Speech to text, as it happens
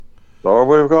So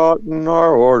we've gotten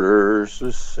our orders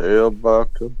to sail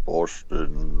back to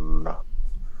Boston.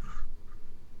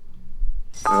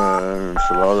 And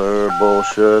some other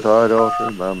bullshit I don't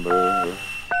remember.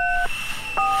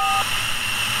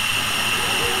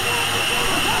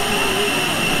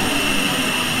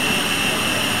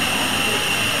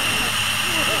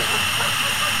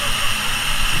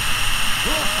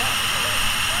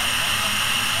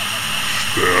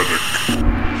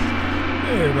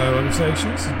 Hey everybody, welcome to Static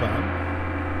Shoe. This is Bob.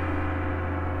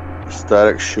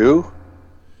 Static Shoe?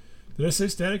 Did I say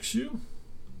Static Shoe?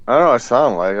 I don't know what it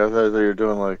sounded like. I thought you were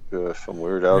doing like some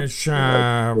weird out. It's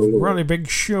a really big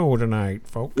show tonight,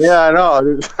 folks. Yeah, I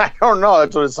know. I don't know.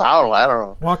 That's what it sounded like. I don't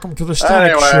know. Welcome to the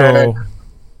Static Anyway. Show.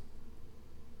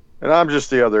 And I'm just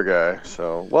the other guy.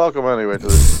 So welcome anyway to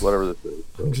this, whatever this is.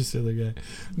 So. I'm just the other guy.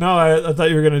 No, I thought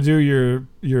you were going to do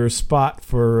your spot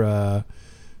for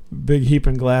big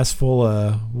heaping glass full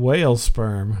of whale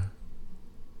sperm.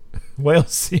 Whale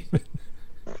semen.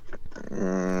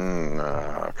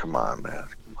 Come on, man.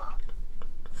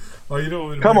 Oh, you don't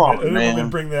want me to Come bring on, that, I don't want me to man.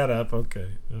 bring that up. Okay,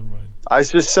 never mind. I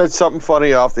just said something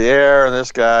funny off the air, and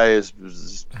this guy has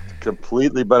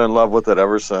completely been in love with it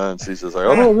ever since. He's just like,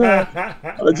 oh, man,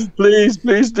 I just, please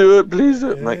do it. Please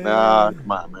do it. I'm like, nah,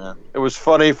 come on, man. It was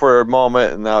funny for a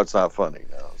moment, and now it's not funny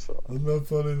now. So I'm not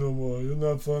funny no more. You're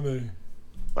not funny.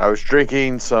 I was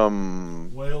drinking some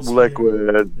Whale liquid.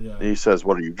 semen. Yeah. He says,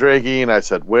 what are you drinking? I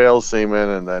said, whale semen,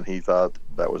 and then he thought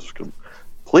that was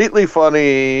completely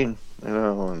funny, you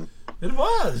know, and It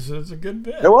was. It was a good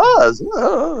bit. it was.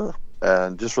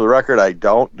 And just for the record, I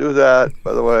don't do that,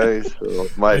 by the way. So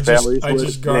my I family's just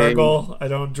listening. gargle. I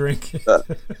don't drink it.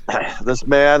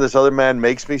 This other man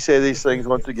makes me say these things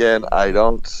once again. I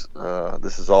don't.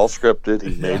 This is all scripted.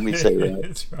 He made me say that.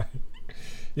 That's right.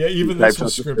 Yeah, even He this types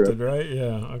was up the scripted, script. right?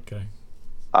 Yeah, okay.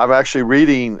 I'm actually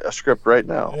reading a script right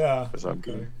now. Yeah, 'cause I'm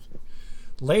okay.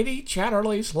 Lady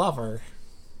Chatterley's lover.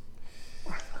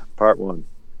 Part 1.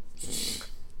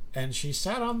 And she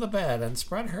sat on the bed and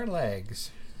spread her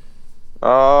legs.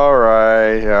 All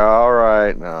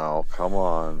right. Now, come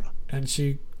on. And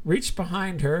she reached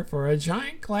behind her for a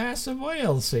giant glass of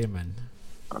whale semen.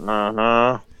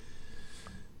 Uh-huh.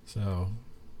 So,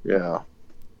 Yeah.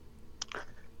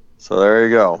 So there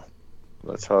you go.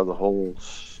 That's how the whole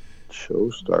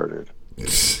show started.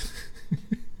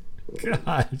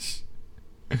 gosh.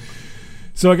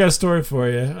 So I got a story for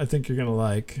you. I think you're gonna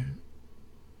like.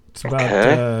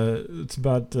 It's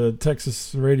about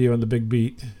Texas radio and the Big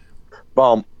Beat.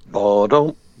 Bum,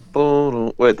 ba-dum,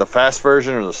 ba-dum. Wait, the fast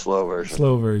version or the slow version?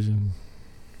 Slow version.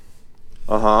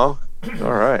 Uh-huh.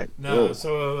 All right. No, Good.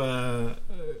 so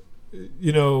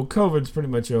COVID's pretty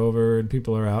much over and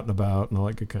people are out and about and all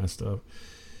that good kind of stuff.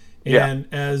 And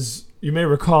as you may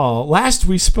recall, last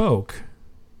we spoke,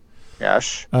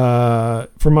 Yes.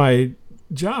 for my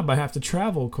job, I have to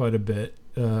travel quite a bit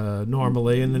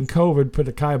normally, and then COVID put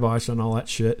a kibosh on all that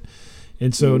shit.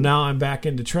 And so now I'm back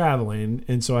into traveling,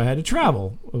 and so I had to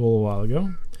travel a little while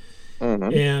ago.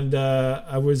 Mm-hmm. And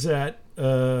I was at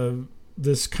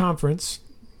this conference,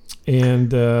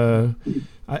 and I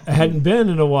hadn't been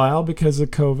in a while because of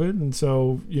COVID. And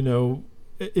so,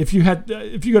 if you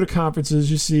go to conferences,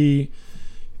 you see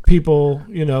people,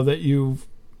 that you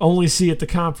only see at the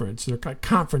conference. They're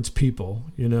conference people,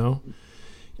 And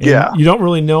Yeah. you don't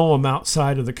really know them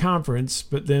outside of the conference,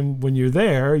 but then when you're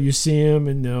there, you see them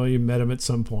and you met them at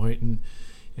some point, and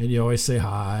you always say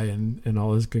hi and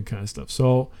all this good kind of stuff.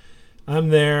 So I'm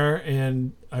there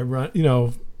and I run,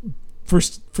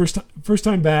 first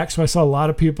time back. So I saw a lot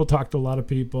of people, talked to a lot of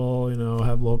people,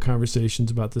 have little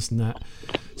conversations about this and that.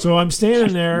 So I'm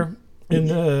standing there in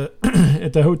the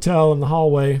at the hotel in the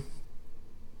hallway,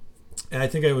 and I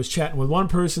think I was chatting with one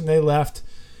person. They left.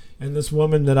 And this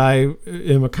woman that I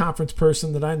am a conference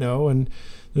person that I know, and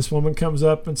this woman comes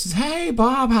up and says, "Hey,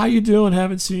 Bob, how you doing?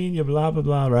 Haven't seen you, blah, blah,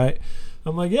 blah," right?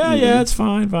 I'm like, yeah, it's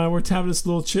fine. We're having this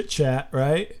little chit-chat,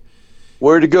 right?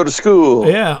 Where'd you go to school?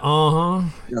 Yeah, uh-huh.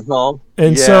 Uh-huh.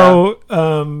 And Yeah. so,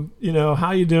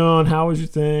 how you doing? How was your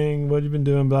thing? What have you been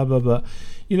doing? Blah, blah, blah.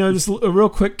 Just a real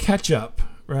quick catch-up,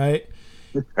 right?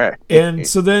 And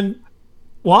so then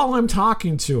while I'm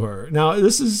talking to her, now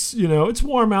this is, it's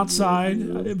warm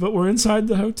outside, but we're inside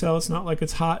the hotel. It's not like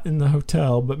it's hot in the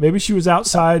hotel, but maybe she was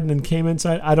outside and then came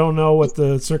inside. I don't know what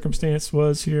the circumstance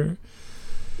was here.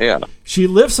 Yeah. She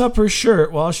lifts up her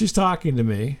shirt while she's talking to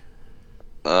me,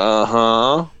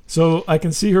 Uh-huh. so I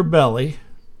can see her belly.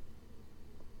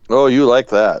 Oh, you like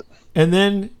that. And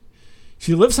then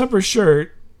she lifts up her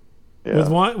shirt Yeah.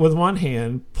 with one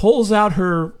hand, pulls out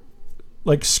her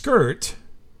skirt,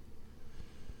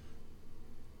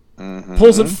 Mhm.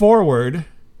 pulls it forward,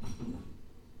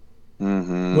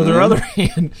 with her other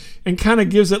hand and kind of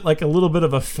gives it like a little bit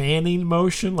of a fanning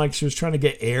motion, like she was trying to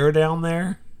get air down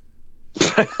there.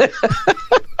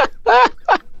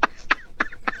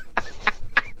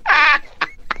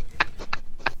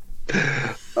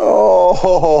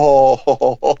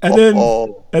 Oh,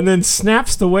 and then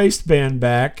snaps the waistband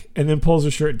back and then pulls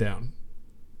her shirt down.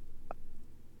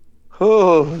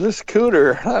 Oh, this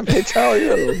cooter, let me tell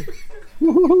you.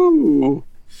 Woo-hoo.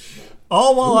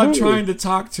 All while I'm trying to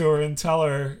talk to her and tell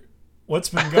her what's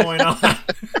been going on.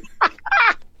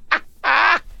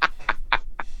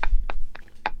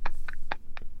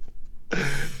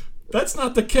 That's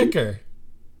not the kicker.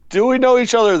 Do we know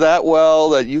each other that well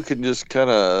that you can just kind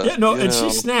of... Yeah, no, and she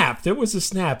snapped. It was a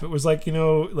snap. It was like,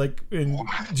 like in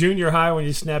junior high when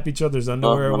you snap each other's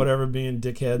underwear or whatever, being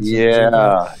dickheads.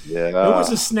 Yeah. It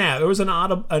was a snap. It was an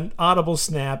audible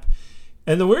snap.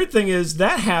 And the weird thing is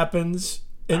that happens,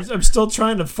 and I'm still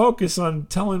trying to focus on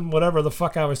telling whatever the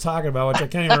fuck I was talking about, which I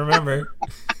can't even remember.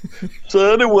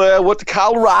 So anyway, I went to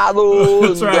Colorado.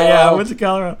 That's right, yeah, I went to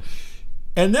Colorado.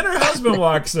 And then her husband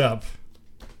walks up.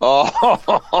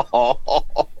 Oh,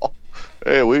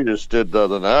 hey, we just did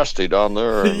the nasty down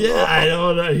there. Yeah, I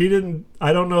don't know. He didn't.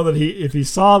 I don't know that if he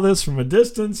saw this from a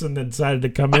distance and then decided to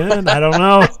come in. I don't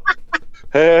know.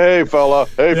 Hey, fella.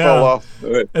 Hey, fella.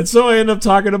 Hey. And so I ended up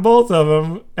talking to both of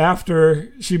them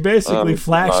after she basically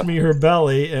flashed me her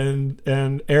belly and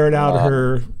aired out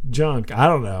her junk. I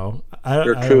don't know.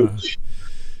 Your cooch.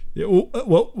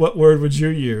 What word would you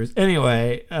use?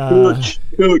 Anyway,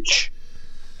 cooch.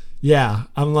 Yeah,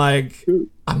 I'm like,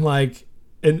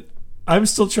 and I'm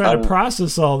still trying to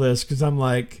process all this because I'm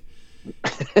like,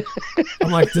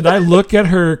 did I look at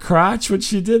her crotch when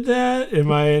she did that?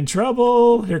 Am I in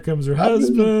trouble? Here comes her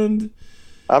husband.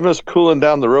 I'm just cooling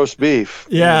down the roast beef.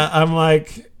 Yeah, I'm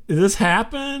like, did this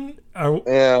happen? Are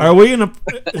we in a?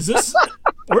 Is this?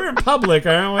 We're in public,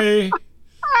 aren't we?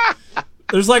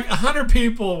 There's like 100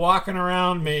 people walking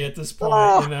around me at this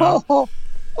point, you know.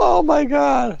 Oh my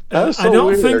God! That so I don't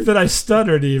weird. think that I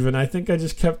stuttered even. I think I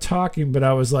just kept talking, but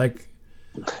I was like,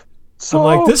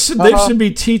 they should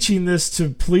be teaching this to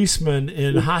policemen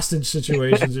in hostage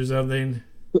situations or something.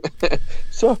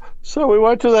 So we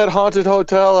went to that haunted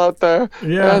hotel out there,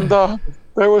 and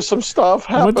there was some stuff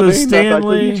happening. I went to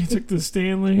Stanley. Took the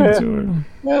Stanley to her.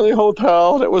 Stanley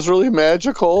Hotel. It was really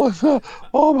magical.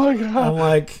 Oh my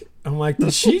God! I'm like,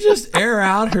 did she just air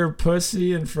out her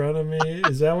pussy in front of me?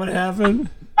 Is that what happened?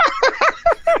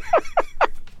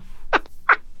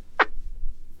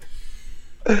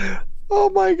 Oh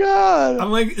my God!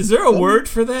 I'm like, is there a word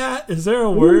for that? Is there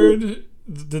a word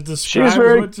to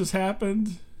describe what just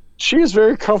happened? She's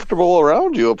very comfortable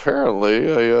around you,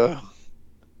 apparently.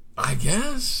 I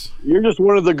guess you're just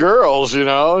one of the girls, you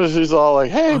know. She's all like,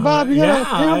 "Hey, Bob, you got a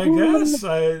tampon?" I guess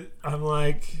I'm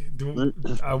like,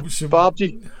 Bob,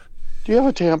 do you have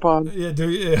a tampon? Yeah, do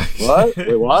you? What?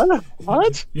 Wait, what?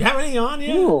 What? You have any on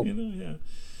yet? No. You know, yeah.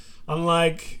 I'm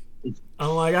like,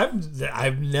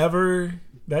 I've never.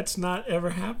 That's not ever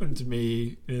happened to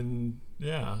me.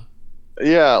 Yeah,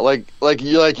 like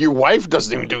your wife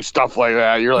doesn't even do stuff like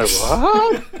that. You're like,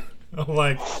 what? I'm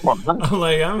like, what? I'm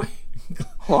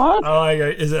like,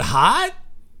 is it hot?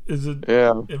 Is it?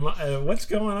 Yeah. What's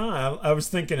going on? I was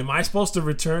thinking, am I supposed to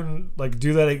return,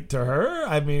 do that to her?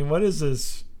 I mean, what is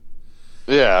this?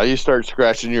 Yeah, you start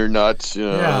scratching your nuts. You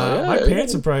know. Yeah, my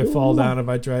pants would probably fall down if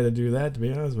I tried to do that, to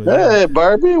be honest with you. Hey,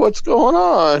 Barbie, what's going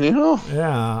on? You know. Yeah,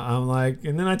 I'm like,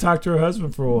 and then I talked to her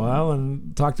husband for a while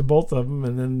and talked to both of them,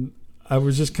 and then I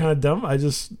was just kind of dumb. I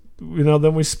just,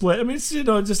 then we split. I mean, it's,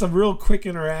 just a real quick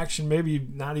interaction, maybe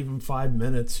not even 5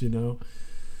 minutes, in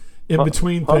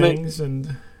between things,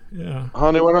 and yeah.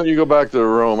 Honey, why don't you go back to the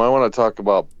room? I want to talk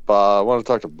about Bob. I want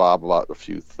to talk to Bob about a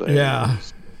few things.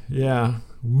 Yeah.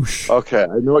 Whoosh. Okay,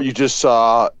 I know what you just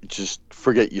saw. Just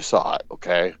forget you saw it,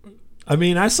 okay? I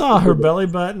mean, I saw her belly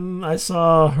button. I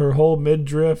saw her whole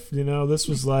midriff. This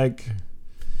was like...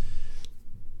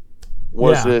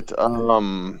 Was it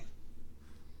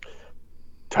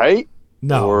tight?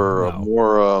 No. Or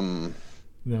more...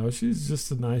 No, she's just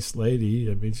a nice lady.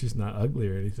 I mean, she's not ugly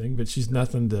or anything, but she's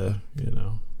nothing to,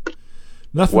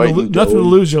 nothing to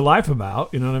lose your life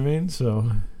about. You know what I mean? So...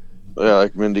 Yeah,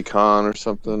 like Mindy Kahn or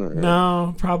something? Or...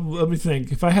 No, probably. Let me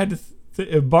think. If I had to...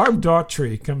 if Barb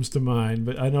Daughtry comes to mind,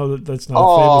 but I know that's not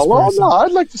a famous person. Oh, no,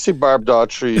 I'd like to see Barb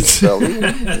Daughtry's belly.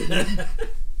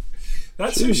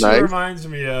 That's who she reminds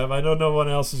me of. I know no one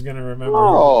else is going to remember.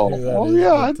 Okay.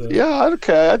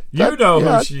 You know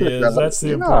who she is. That's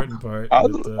the important part.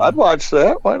 I'd watch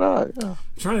that. Why not? Yeah. I'm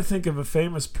trying to think of a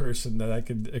famous person that I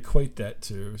could equate that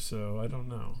to, so I don't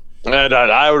know. And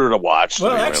I would have watched.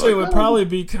 Well, anyway, actually, like, it would probably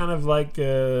be kind of like.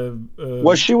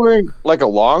 was she wearing like a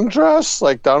long dress,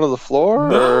 like down to the floor?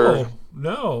 No, or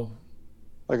no.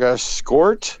 like a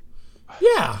skirt?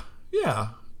 Yeah, yeah.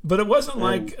 But it wasn't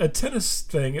like a tennis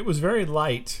thing. It was very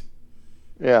light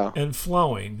Yeah, and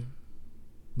flowing,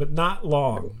 but not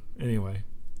long. Anyway.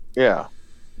 yeah.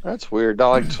 That's weird. Not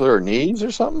like to her knees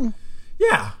or something?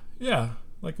 Yeah, yeah.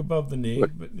 Like above the knee,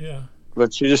 but yeah.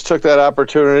 But she just took that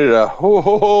opportunity to,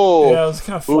 ho. Yeah, it was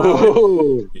kind of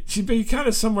flowing. She'd be kind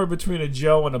of somewhere between a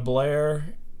Joe and a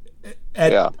Blair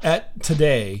at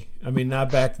today. I mean,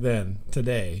 not back then.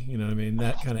 Today, you know what I mean?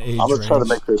 That kind of age I'm gonna range. try to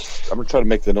make this. I'm gonna try to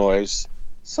make the noise.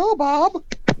 So, Bob.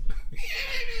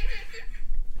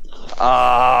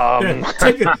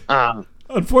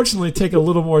 Unfortunately, take a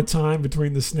little more time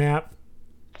between the snap.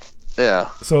 Yeah.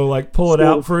 So, like, pull it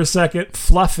out for a second,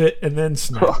 fluff it, and then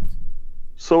snap.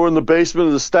 So we're in the basement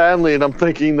of the Stanley, and I'm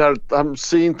thinking that I'm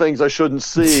seeing things I shouldn't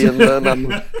see, and then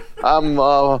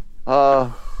that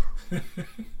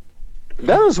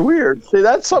was weird. See,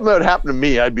 that's something that would happen to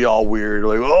me. I'd be all weird,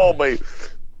 like, oh my.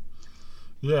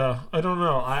 Yeah, I don't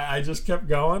know. I just kept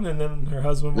going, and then her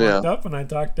husband walked up, and I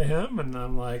talked to him, and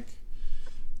I'm like,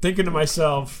 thinking to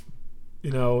myself,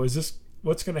 you know, is this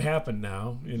what's going to happen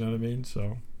now? You know what I mean?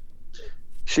 So.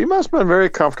 She must have been very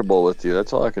comfortable with you.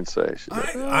 That's all I can say.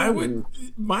 I would.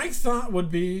 My thought would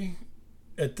be,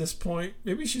 at this point,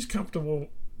 maybe she's comfortable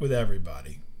with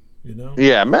everybody. You know.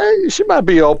 Yeah, man. She might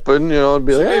be open. You know, and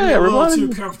be like, hey, everybody. A little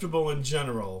too comfortable in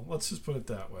general. Let's just put it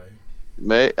that way.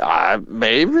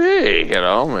 Maybe. You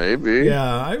know, maybe.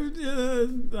 Yeah,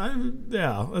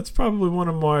 yeah. That's probably one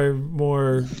of my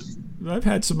more. I've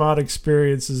had some odd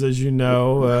experiences, as you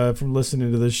know, from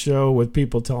listening to this show with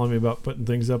people telling me about putting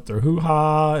things up their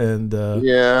hoo-ha and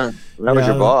that was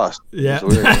your boss. Yeah,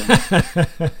 weird,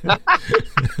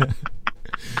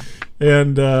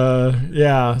 and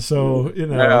so you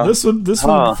know, this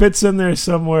one fits in there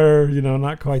somewhere. You know,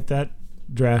 not quite that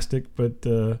drastic, but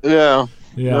yeah.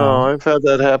 No, I've had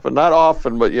that happen. Not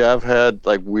often, but yeah, I've had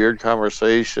like weird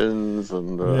conversations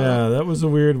and that was a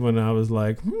weird one. I was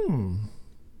like,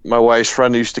 My wife's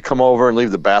friend used to come over and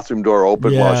leave the bathroom door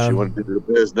open while she went to do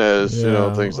business, you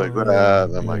know, things like that.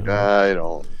 And I'm like, I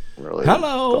don't really.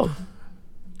 Hello,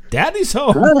 Daddy's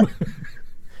home.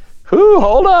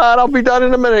 Hold on, I'll be done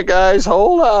in a minute, guys.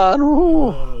 Hold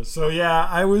on. So yeah,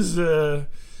 I was that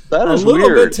is a little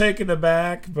weird. bit taken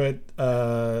aback, but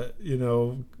you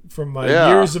know, from my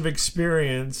years of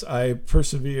experience, I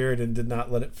persevered and did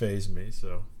not let it faze me.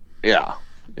 So yeah.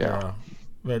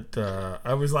 But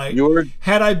I was like,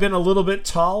 had I been a little bit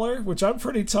taller, which I'm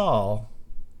pretty tall,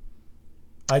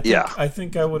 I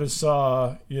think I would have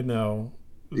saw, you know,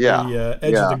 the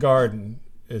edge of the garden.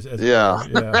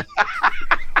 Yeah.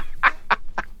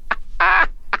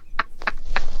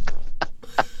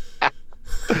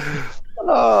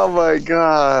 Oh my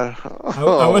God!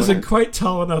 I wasn't quite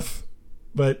tall enough,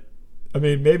 but I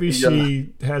mean, maybe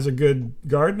she has a good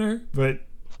gardener, but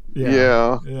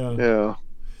yeah.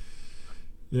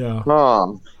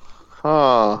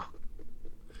 Huh.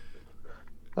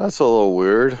 That's a little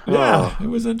weird. Yeah, it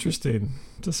was interesting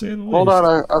to say the least. Hold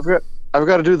on, I've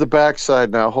got to do the backside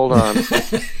now. Hold on.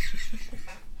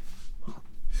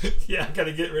 Yeah, I got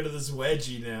to get rid of this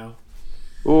wedgie now.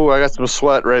 Ooh, I got some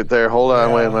sweat right there. Hold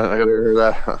on, wait a minute. I got to hear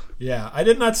that. Yeah, I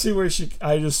did not see where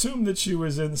I assumed that she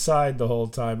was inside the whole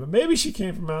time, but maybe she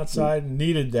came from outside and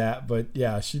needed that. But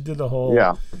yeah, she did the whole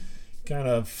kind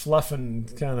of fluffing,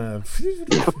 kind of.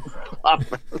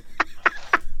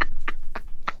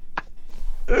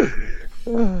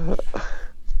 And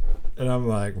I'm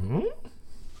like,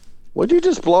 Would you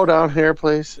just blow down here,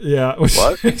 please? Yeah.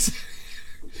 What?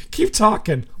 Keep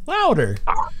talking louder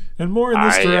and more in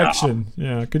this direction.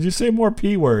 Yeah. Could you say more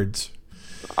P words?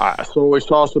 So we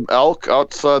saw some elk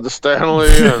outside the Stanley.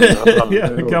 And,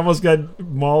 yeah, I almost got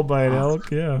mauled by an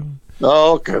elk. Yeah.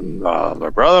 Elk, and my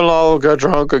brother-in-law got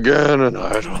drunk again, and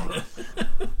I don't know.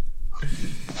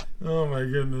 Oh my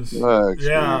goodness!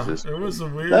 Yeah, Jesus. It was a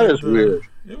weird. That is weird.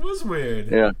 It was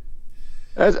weird. Yeah,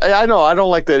 I know. I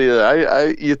don't like that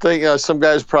either. You think some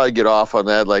guys probably get off on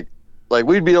that? Like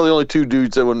we'd be the only two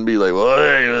dudes that wouldn't be like, well,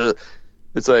 hey.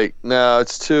 It's like, no,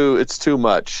 it's too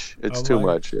much. It's too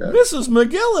much. Yeah, Mrs.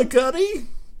 McGillicuddy.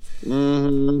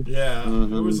 Mm-hmm. Yeah,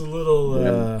 it was a little.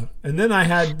 And then I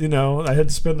had to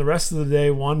spend the rest of the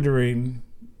day wondering,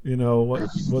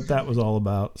 what that was all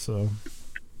about. So.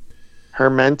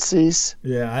 Hermenses?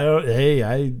 Yeah,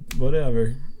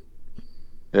 whatever.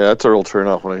 Yeah, that's a real turn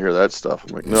off when I hear that stuff.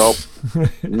 I'm like, nope.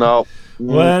 Nope.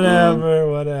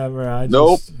 Whatever.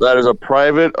 Nope. That is a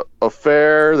private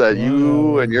affair that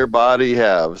you and your body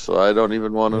have, so I don't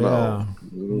even want to know.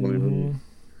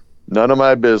 None of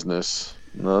my business.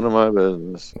 None of my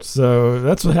business. So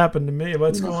that's what happened to me.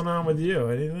 What's going on with you?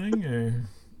 Anything? Or?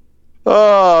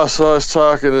 Oh, so I was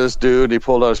talking to this dude. He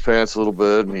pulled out his pants a little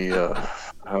bit, and he, I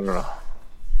don't know.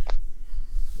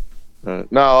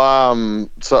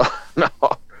 So no.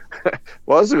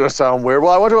 Well, this is gonna sound weird.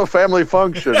 Well, I went to a family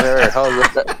function there.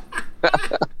 How's that?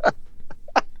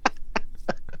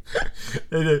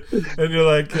 And you're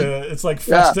like, it's like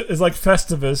it's like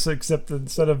Festivus, except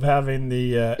instead of having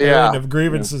the airing of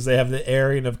grievances, they have the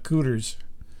airing of cooters.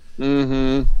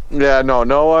 Mm-hmm. Yeah,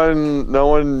 no one,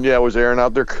 was airing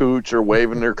out their cooch or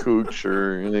waving their cooch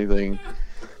or anything.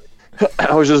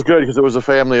 It was just good because it was a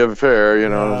family affair, you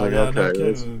know. I was like,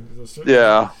 okay,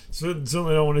 yeah.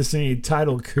 Certainly don't want to see any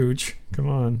title cooch. Come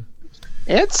on.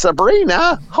 It's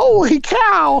Sabrina. Holy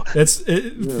cow! For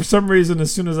some reason,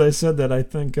 as soon as I said that, I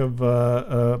think of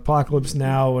Apocalypse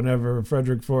Now. Whenever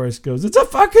Frederick Forrest goes, "It's a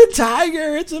fucking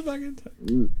tiger! It's a fucking tiger!"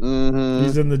 Mm-hmm.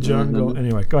 He's in the jungle. Mm-hmm.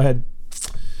 Anyway, go ahead.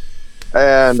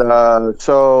 And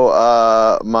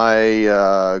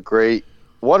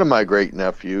one of my great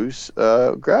nephews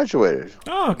graduated.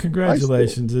 Oh,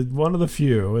 congratulations! One of the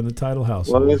few in the Title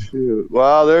household. One of the few.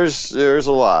 Well, there's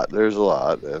a lot. There's a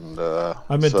lot, and I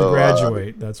meant to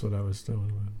graduate. That's what I was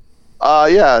doing.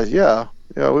 Yeah.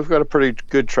 We've got a pretty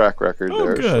good track record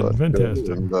there. Oh, good, fantastic.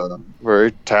 And,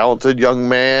 very talented young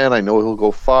man. I know he'll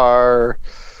go far.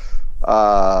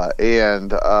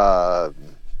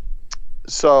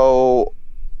 So.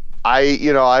 I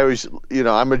always,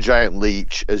 I'm a giant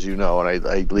leech, as you know, and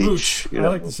I leech. Mooch. I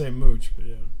like to say mooch, but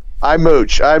yeah. I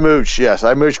mooch, yes.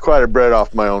 I mooch quite a bit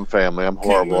off my own family. I'm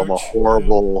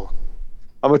horrible.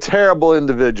 I'm a terrible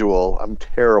individual. I'm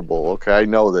terrible, okay? I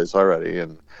know this already.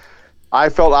 And I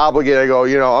felt obligated. I go,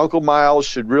 Uncle Miles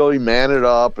should really man it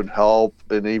up and help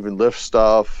and even lift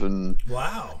stuff and...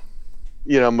 Wow.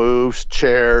 Moves,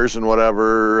 chairs, and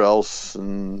whatever else,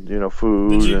 and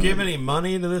food. Did you give any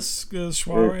money to this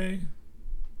soiree?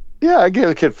 Yeah, I gave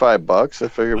the kid $5. I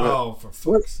figured. Oh, for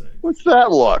fuck's sake! What's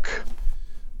that look?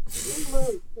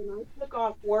 I took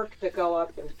off work to go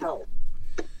up and help.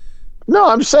 No,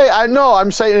 I'm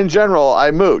saying in general,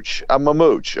 I mooch. I'm a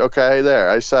mooch. Okay,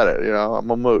 there, I said it. I'm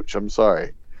a mooch. I'm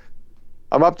sorry.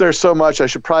 I'm up there so much, I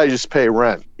should probably just pay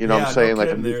rent. What I'm saying? No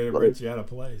kidding, rent you out of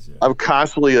place. Yeah. I'm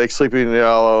constantly sleeping,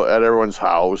 at everyone's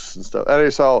house and stuff. Anyway,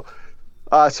 so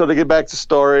to get back to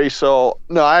story, so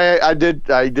no, I did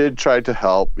try to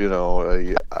help.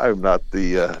 I'm not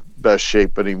the best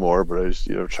shape anymore, but I was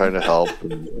trying to help.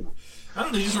 And, I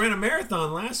don't know. You just ran a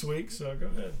marathon last week, so go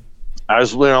ahead. I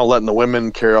was letting the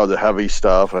women carry all the heavy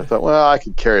stuff, and I thought, well, I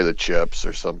could carry the chips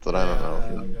or something. I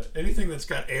don't know. Anything that's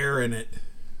got air in it.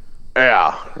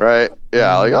 Yeah, right.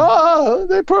 Yeah,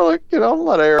 they put a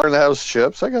lot of air in the house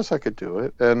chips. I guess I could do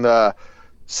it. And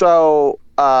so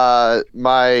my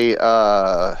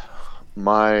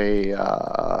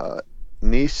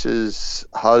niece's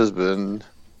husband,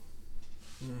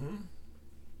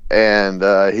 and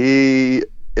he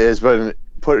has been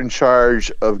put in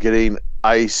charge of getting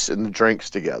ice and drinks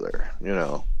together.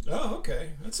 Oh, okay.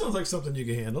 That sounds like something you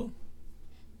can handle.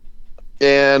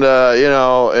 And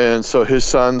and so his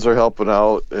sons are helping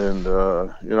out, and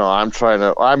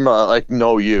I'm like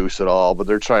no use at all, but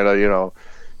they're trying to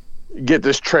get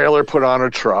this trailer put on a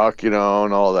truck, and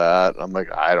all that. I'm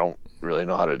like, I don't really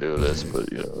know how to do this, but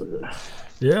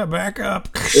yeah, back up.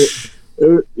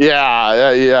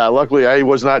 Yeah. Luckily, I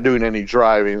was not doing any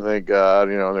driving, thank God.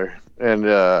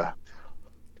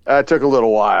 That took a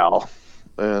little while,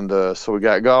 and so we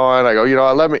got going. I go,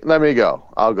 let me go.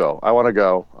 I'll go. I want to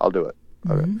go. I'll do it.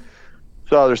 Okay. Mm-hmm.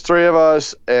 So there's three of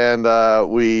us, and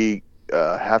we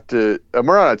have to. And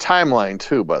we're on a timeline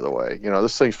too, by the way.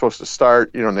 This thing's supposed to start,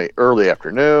 in the early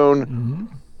afternoon,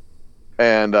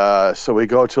 and so we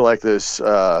go to this. It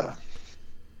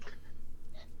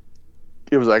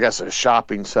was, I guess, a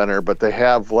shopping center, but they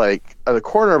have at the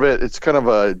corner of it. It's kind of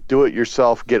a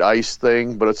do-it-yourself get ice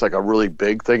thing, but it's like a really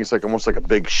big thing. It's almost like a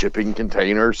big shipping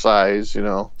container size,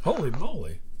 Holy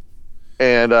moly!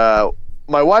 And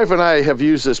my wife and I have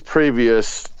used this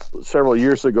several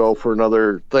years ago for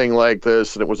another thing like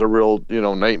this, and it was a real,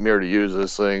 nightmare to use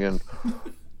this thing.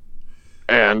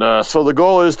 And so the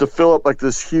goal is to fill up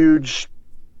this huge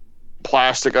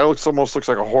plastic. It almost looks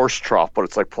like a horse trough, but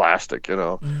it's like plastic,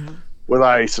 with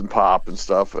ice and pop and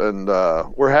stuff. And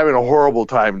we're having a horrible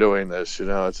time doing this.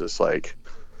 It's just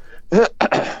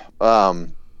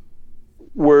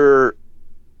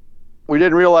we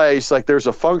didn't realize there's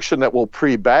a function that will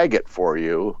pre-bag it for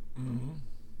you,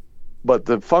 but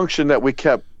the function that we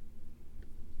kept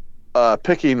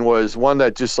picking was one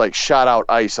that just shot out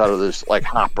ice out of this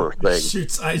hopper thing.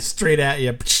 Shoots ice straight at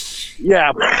you.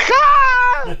 Yeah.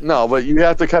 No, but you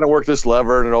have to kind of work this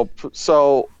lever, and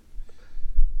so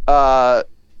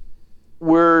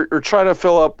we're trying to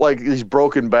fill up like these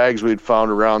broken bags we'd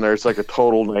found around there. It's like a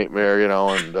total nightmare, you know.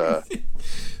 And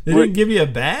they didn't give you a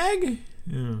bag?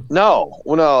 Yeah. No.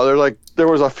 They're like there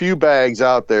was a few bags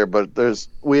out there, but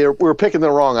we were picking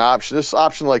the wrong option. This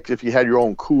option, like if you had your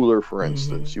own cooler, for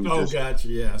instance, you would gotcha.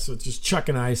 Yeah, so it's just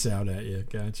chucking ice out at you.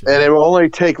 Gotcha. And it will only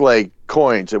take like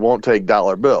coins. It won't take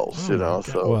dollar bills, you know. God.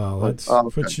 So well, let's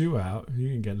put you out. You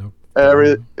can get no.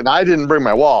 And I didn't bring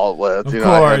my wallet with. Of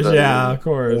course, of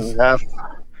course.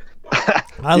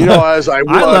 I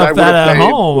left that at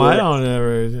home. I don't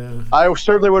ever. Yeah. I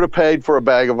certainly would have paid for a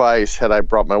bag of ice had I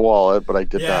brought my wallet, but I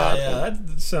did not. Yeah,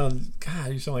 that sounds.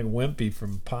 God, you sound like Wimpy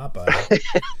from Popeye.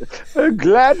 I'd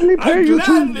gladly pay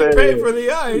for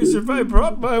the ice if I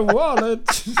brought my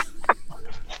wallet.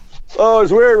 Oh,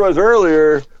 it's weird. Was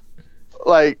earlier,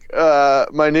 like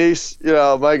my niece, you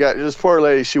know, my guy, this poor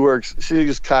lady. She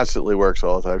just constantly works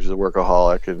all the time. She's a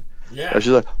workaholic, and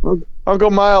she's like,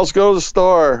 Uncle Miles, go to the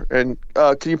store, and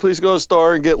can you please go to the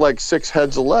store and get like 6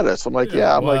 heads of lettuce? I'm like,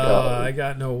 I'm like, I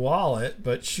got no wallet,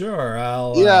 but sure,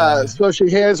 I'll. Yeah, so she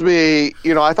hands me,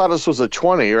 you know, I thought this was a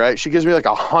 20, right? She gives me like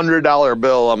 $100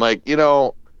 bill. I'm like, you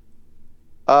know,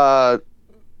 I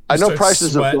know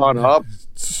prices have gone up,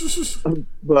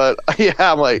 but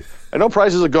I'm like, I know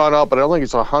prices have gone up, but I don't think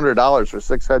it's $100 for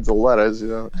 6 heads of lettuce, you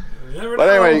know.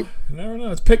 Anyway, you never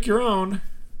know. It's pick your own.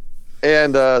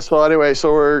 And so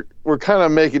we're kind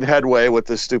of making headway with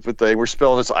this stupid thing. We're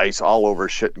spilling this ice all over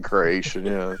shit and creation,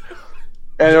 you know.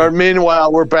 And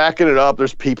meanwhile, we're backing it up.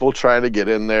 There's people trying to get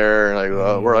in there,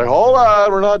 and we're like, hold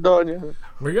on, we're not done yet.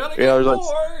 We gotta get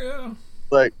more.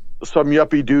 Like some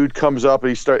yuppie dude comes up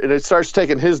and it starts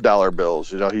taking his dollar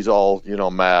bills. You know, he's all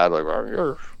mad like,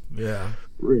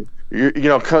 You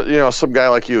know, some guy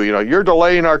like you know, you're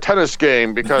delaying our tennis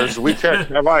game because we can't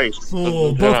have ice.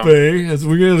 Oh, Buffy, as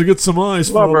we got to get some ice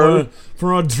for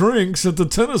our drinks at the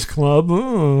tennis club.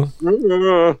 All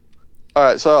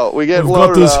right, so we get We've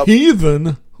loaded got this up.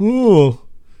 heathen.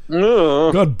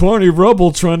 Got Barney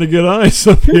Rubble trying to get ice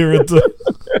up here at the.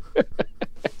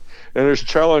 And there's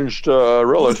challenged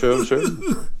relatives.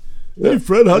 Hey,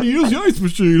 Fred, how do you use the ice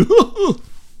machine?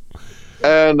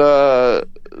 And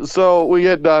so we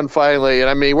get done finally, and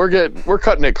I mean we're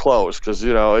cutting it close because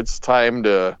you know it's time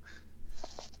to,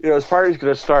 you know, this party's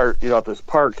gonna start, you know, at this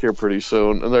park here pretty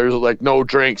soon, and there's like no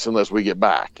drinks unless we get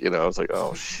back. You know, it's like,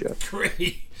 oh shit.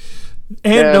 Great.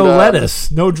 And no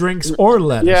lettuce, no drinks or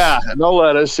lettuce. Yeah, no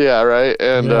lettuce. Yeah, right.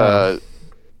 And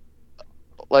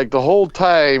like the whole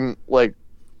time, like,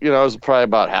 you know, it was probably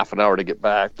about half an hour to get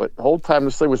back, but the whole time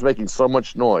this thing was making so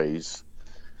much noise.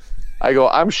 I go,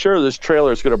 I'm sure this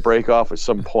trailer is going to break off at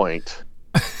some point.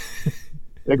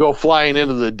 They go flying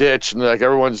into the ditch, and like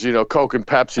everyone's, you know, Coke and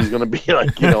Pepsi is going to be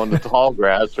like, you know, in the tall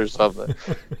grass or something.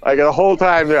 Like the whole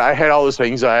time there, I had all this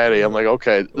anxiety. I'm like,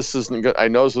 okay, this isn't good. I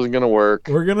know this isn't going to work.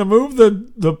 We're going to move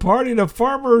the party to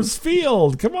Farmer's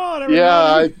Field. Come on, everybody.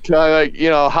 Yeah, I kind of like,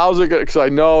 you know, how's it going to, because I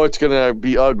know it's going to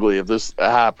be ugly if this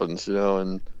happens, you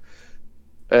know,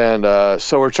 and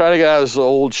so we're trying to get out of this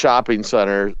old shopping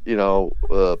center, you know,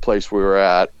 place we were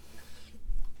at.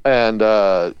 And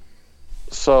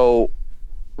so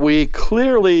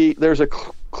there's a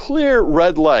clear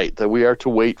red light that we are to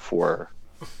wait for.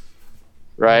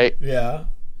 Right? Yeah.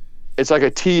 It's like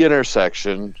a T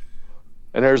intersection,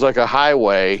 and there's like a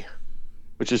highway,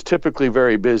 which is typically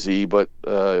very busy, but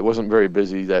it wasn't very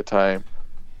busy that time.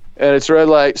 And it's red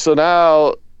light. So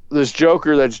now this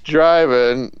joker that's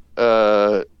driving,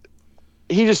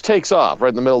 he just takes off right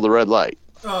in the middle of the red light.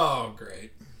 Oh,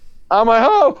 great. I'm like,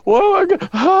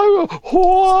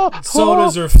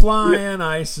 sodas are flying,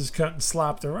 ice is cut and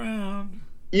slopped around.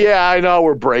 Yeah, I know,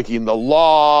 we're breaking the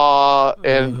law.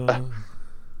 And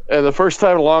the first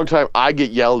time in a long time, I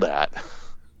get yelled at.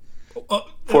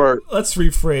 Let's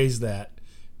rephrase that.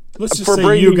 Let's just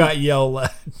say you got yelled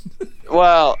at.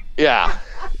 Well, yeah.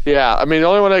 Yeah, I mean, the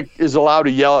only one that is allowed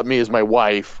to yell at me is my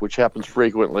wife, which happens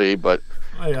frequently, but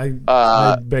I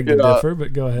beg to differ,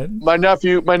 but go ahead. My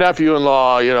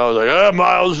nephew-in-law, you know, like,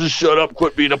 Miles, just shut up,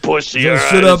 quit being a pussy.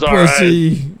 Shut up, pussy.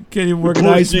 Right. Can't even work an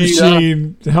ice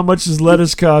machine. How much does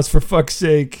lettuce cost, for fuck's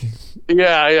sake?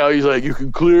 Yeah, you know, he's like, you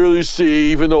can clearly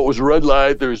see, even though it was red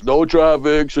light, there's no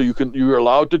traffic, so you're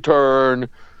allowed to turn.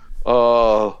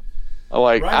 I'm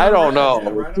like, I don't know. Yeah,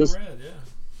 right on red, yeah.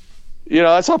 You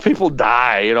know, that's how people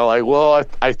die. You know, like, well,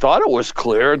 I thought it was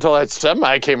clear until that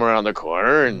semi came around the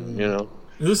corner, and you know.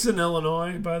 Is this in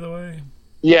Illinois, by the way?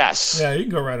 Yes. Yeah, you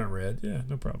can go right on red. Yeah,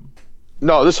 no problem.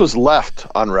 No, this was left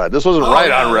on red. This wasn't right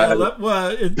on red.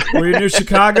 Were you near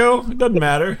Chicago? It doesn't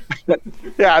matter.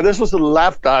 Yeah, this was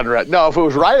left on red. No, if it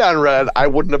was right on red, I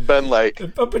wouldn't have been like...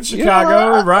 Up in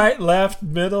Chicago, right, left,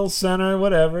 middle, center,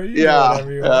 whatever. You do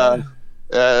whatever you want.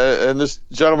 And this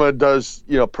gentleman does,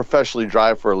 professionally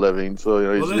drive for a living. So,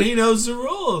 then he knows the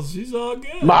rules. He's all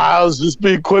good. Miles,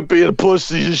 quit being a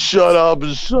pussy. Just shut up,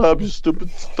 you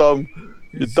stupid thumb.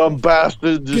 You dumb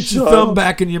bastard. Get your thumb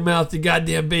back in your mouth, you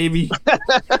goddamn baby.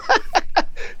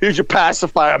 Here's your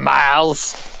pacifier,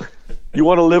 Miles. You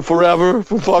want to live forever?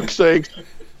 For fuck's sake.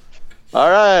 All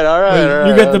right.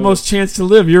 You got the most chance to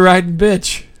live. You're riding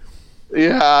bitch.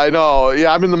 Yeah, I know.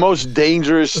 Yeah, I'm in the most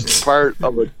dangerous part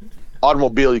of an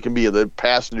automobile you can be, the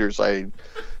passenger side.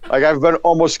 Like, I've been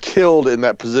almost killed in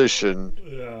that position.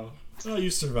 Yeah. Well, you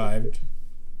survived.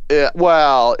 Yeah,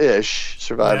 well,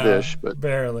 survived-ish, but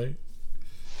barely.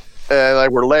 And like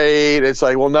we're late. It's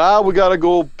like, well, now we got to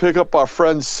go pick up our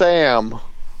friend Sam.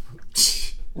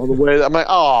 On the way, I'm like,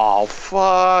 oh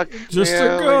fuck! Just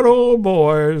a good old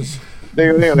boys. So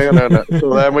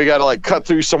then we got to like cut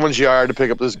through someone's yard to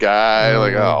pick up this guy.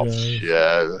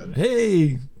 Shit!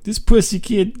 Hey, this pussy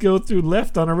kid go through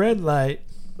left on a red light.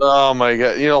 Oh my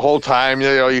god! The whole time,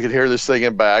 you could hear this thing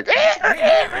in back.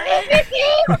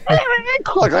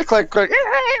 Click, click, click, click.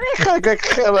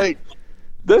 Like,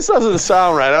 this doesn't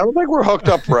sound right. I don't think we're hooked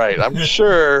up right. I'm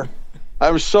sure.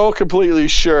 I'm so completely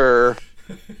sure.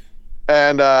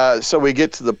 And so we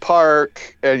get to the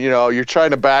park, and you're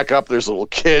trying to back up. There's little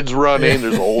kids running.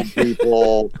 There's old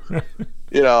people.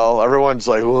 Everyone's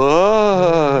like,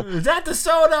 "Whoa! Is that the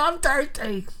soda? I'm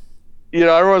thirsty."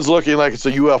 Everyone's looking like it's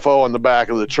a UFO in the back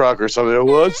of the truck or something.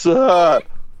 What's up?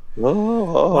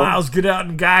 Oh. Miles, get out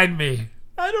and guide me.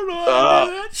 I don't know how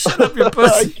to do that. Shut up, your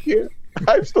pussy.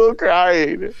 I'm still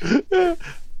crying.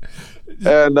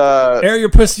 And air your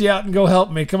pussy out and go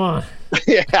help me. Come on.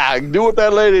 Yeah, do what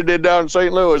that lady did down in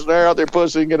St. Louis. Air out their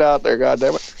pussy and get out there,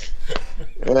 goddammit.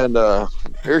 And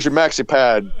here's your maxi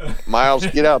pad. Miles,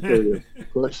 get out there, you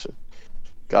pussy.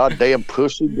 Goddamn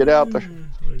pussy, get out there.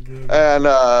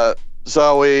 And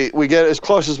so we get as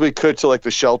close as we could to like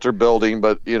the shelter building,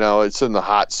 but it's in the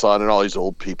hot sun and all these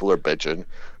old people are bitching.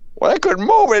 Well, I could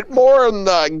move it more in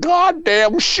the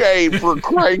goddamn shade, for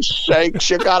Christ's sakes.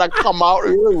 You gotta come out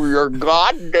here with your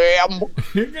goddamn...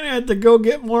 You're gonna have to go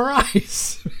get more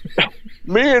ice.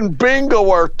 Me and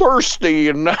Bingo are thirsty,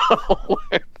 and now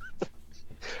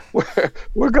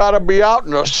we gotta be out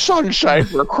in the sunshine,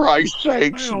 for Christ's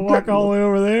sakes. I'm gonna walk all the way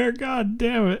over there? God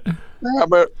damn it. Yeah,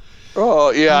 but...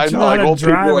 Oh, yeah, I know. Like old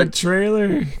drive a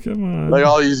trailer? Come on. Like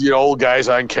all these old guys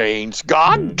on canes.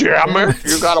 God damn it.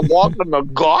 You got to walk in the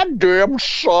goddamn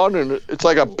sun. And it's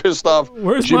like a pissed off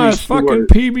Where's Jimmy my Stewart. fucking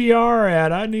PBR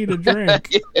at? I need a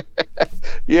drink.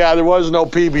 Yeah, there was no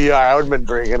PBR. I would have been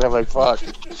drinking. I'm like, fuck.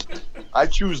 I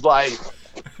choose life.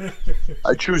 Yeah.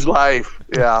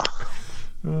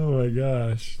 Oh, my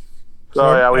gosh.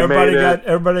 So yeah, we made it.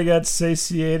 Everybody got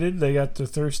satiated. They got their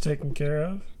thirst taken care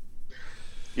of.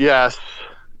 Yes.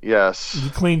 You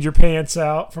cleaned your pants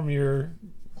out from your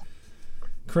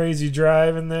crazy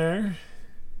drive in there.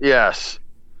 Yes.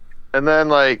 And then,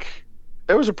 like,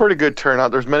 it was a pretty good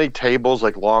turnout. There's many tables,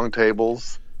 like long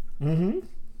tables. Mm-hmm.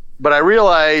 But I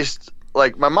realized,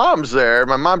 like, my mom's there.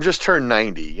 My mom just turned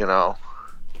 90,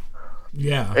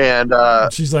 Yeah.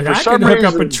 And she's like, I can hook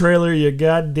up a trailer, you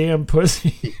goddamn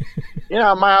pussy.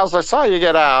 Miles, I saw you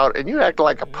get out, and you act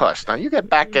like a puss. Now you get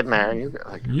back in there.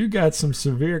 You got some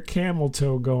severe camel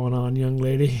toe going on, young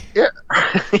lady. Yeah.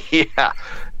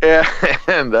 Yeah.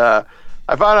 And I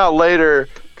found out later,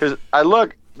 because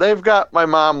they've got my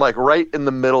mom, like, right in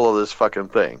the middle of this fucking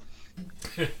thing.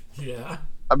 Yeah.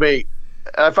 I mean,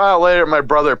 I found out later my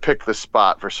brother picked the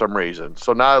spot for some reason.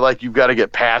 So now, like, you've got to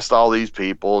get past all these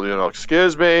people,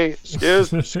 excuse me.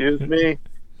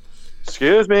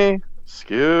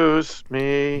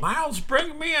 Miles,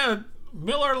 bring me a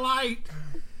Miller Lite.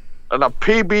 And a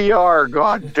PBR,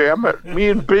 god damn it. Me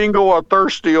and Bingo are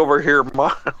thirsty over here,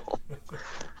 Miles.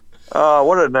 Oh,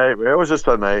 what a nightmare. It was just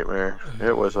a nightmare.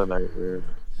 It was a nightmare.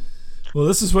 Well,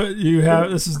 this is what you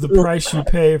have. This is the price you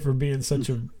pay for being such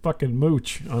a fucking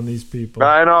mooch on these people.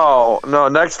 I know. No,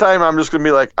 next time I'm just going to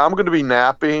be like, I'm going to be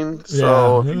napping.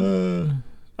 So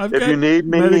if you need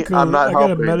me, I'm not helping. I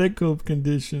got a medical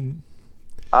condition.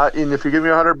 And if you give me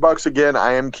 $100 again,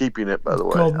 I am keeping it, by the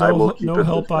way. Called I will keep no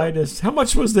helpitis. How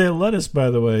much was the lettuce, by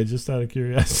the way? Just out of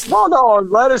curiosity. No,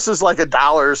 lettuce is like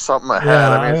 $1 or something a head. Yeah,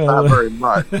 I mean, it's not very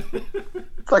much.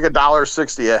 It's like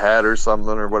 $1.60 a head or something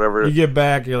or whatever. You get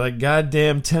back, you're like,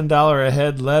 goddamn $10 a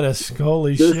head lettuce.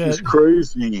 Holy shit. This is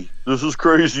crazy. This is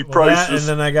crazy prices.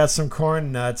 And then I got some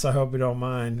corn nuts. I hope you don't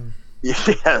mind.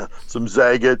 Yeah, some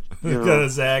Zagat. Got a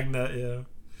Zagnut, yeah.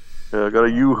 Yeah, I got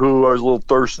a Yoo-hoo. I was a little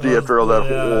thirsty after all that.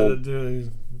 Yeah,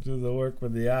 do the work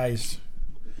with the ice.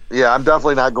 Yeah, I'm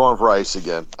definitely not going for ice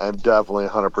again. I'm definitely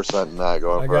 100% not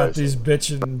going I for got ice. these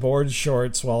bitchin' board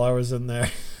shorts while I was in there.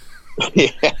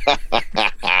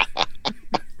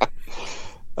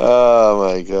 Oh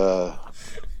my god!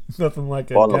 Nothing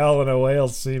like a Bought a- gallon of whale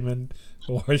semen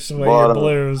to wash away Bought your a-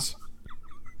 blues.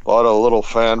 Bought a little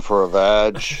fan for a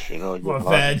vag. You know, I'm a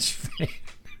veg fan.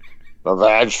 a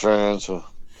vag fan. So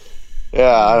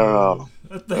yeah, I don't know.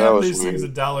 They That have was these things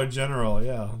weird. at Dollar General,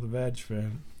 yeah, the veg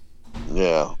fan.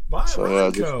 Yeah. Buy So, yeah,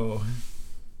 Ronco.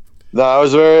 No, it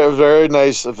was a very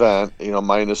nice event. You know,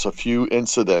 minus a few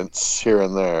incidents here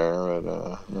and there.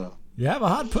 But no. You have a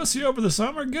hot pussy over the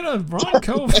summer? Get a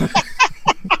Ronco.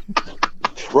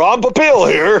 Ron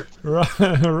Papil here.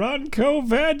 Ronco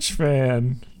veg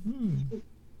fan.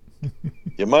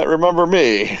 You might remember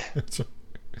me,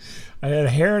 I had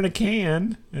hair in a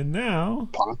can, and now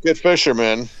Pocket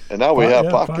Fisherman, and now we have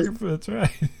Pocket. That's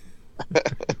right.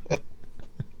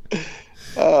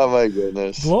 Oh my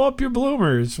goodness, Blow up your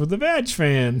bloomers with the veg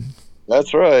fan.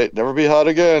 that's right. Never be hot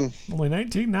again. Only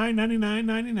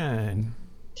 $19.99.99.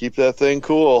 Keep that thing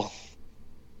cool.